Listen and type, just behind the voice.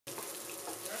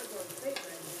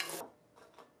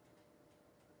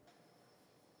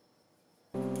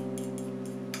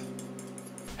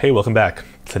Hey, welcome back.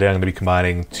 Today I'm going to be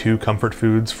combining two comfort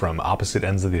foods from opposite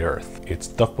ends of the earth. It's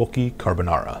tteokbokki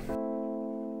carbonara.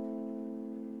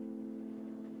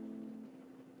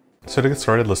 So to get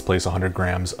started, let's place 100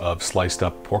 grams of sliced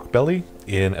up pork belly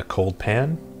in a cold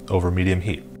pan over medium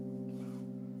heat.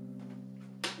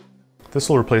 This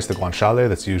will replace the guanciale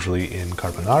that's usually in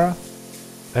carbonara,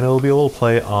 and it'll be a little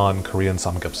play on Korean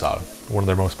samgyeopsal, one of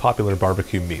their most popular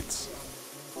barbecue meats.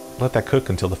 Let that cook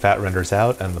until the fat renders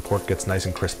out and the pork gets nice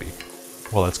and crispy.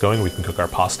 While that's going, we can cook our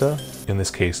pasta, in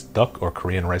this case duck or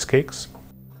Korean rice cakes.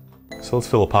 So let's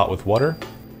fill a pot with water.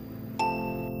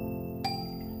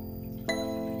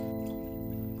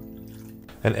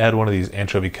 And add one of these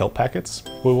anchovy kelp packets.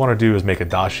 What we want to do is make a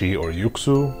dashi or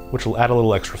yuksu, which will add a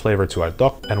little extra flavor to our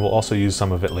duck, and we'll also use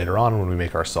some of it later on when we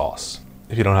make our sauce.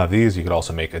 If you don't have these, you could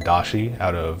also make a dashi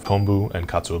out of kombu and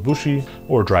katsuobushi,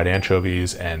 or dried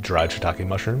anchovies and dried shiitake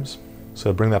mushrooms.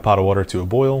 So bring that pot of water to a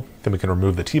boil, then we can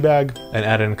remove the tea bag and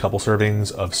add in a couple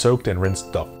servings of soaked and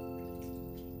rinsed duck.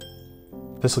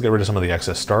 This will get rid of some of the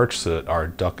excess starch so that our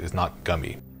duck is not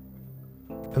gummy.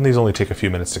 And these only take a few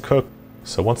minutes to cook,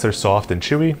 so once they're soft and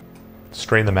chewy,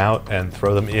 strain them out and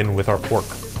throw them in with our pork.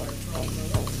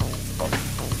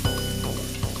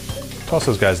 Toss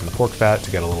those guys in the pork fat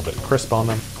to get a little bit crisp on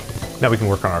them. Now we can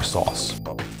work on our sauce.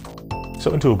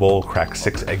 So into a bowl, crack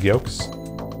 6 egg yolks.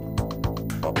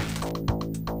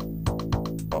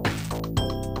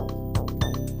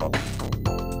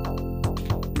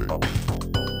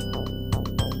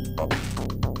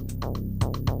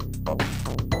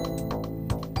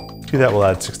 To that we'll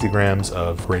add 60 grams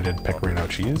of grated pecorino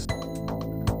cheese.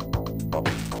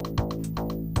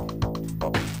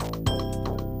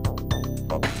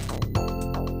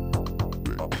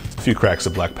 A few cracks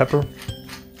of black pepper,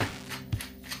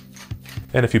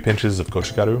 and a few pinches of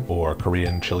gochugaru or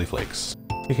Korean chili flakes.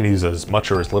 You can use as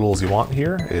much or as little as you want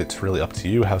here. It's really up to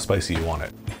you how spicy you want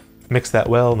it. Mix that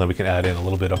well, and then we can add in a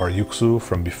little bit of our yuksu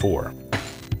from before.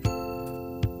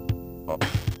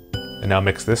 And now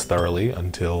mix this thoroughly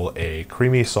until a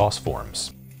creamy sauce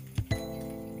forms.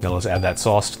 Now let's add that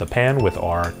sauce to the pan with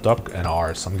our duck and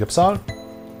our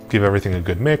samgyeopsal. Give everything a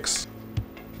good mix.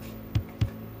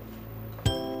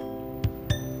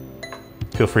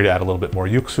 Feel free to add a little bit more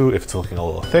yuksu if it's looking a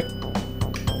little thick.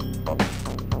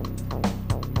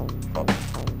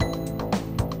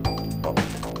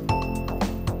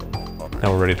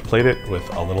 Now we're ready to plate it with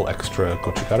a little extra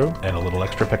gochugaru and a little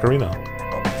extra pecorino.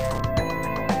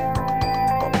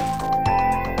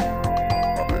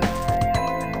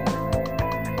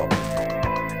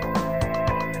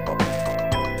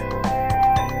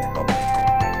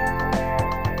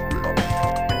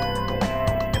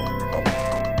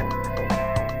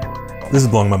 This is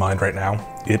blowing my mind right now.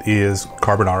 It is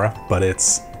carbonara, but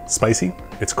it's spicy,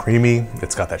 it's creamy,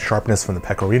 it's got that sharpness from the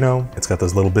pecorino, it's got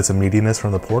those little bits of meatiness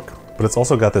from the pork, but it's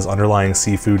also got this underlying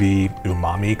seafoody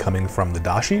umami coming from the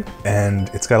dashi, and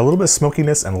it's got a little bit of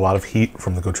smokiness and a lot of heat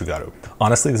from the gochugaru.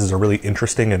 Honestly, this is a really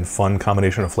interesting and fun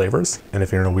combination of flavors, and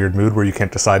if you're in a weird mood where you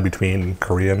can't decide between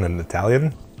Korean and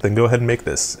Italian, then go ahead and make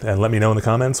this, and let me know in the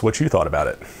comments what you thought about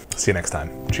it. See you next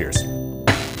time. Cheers.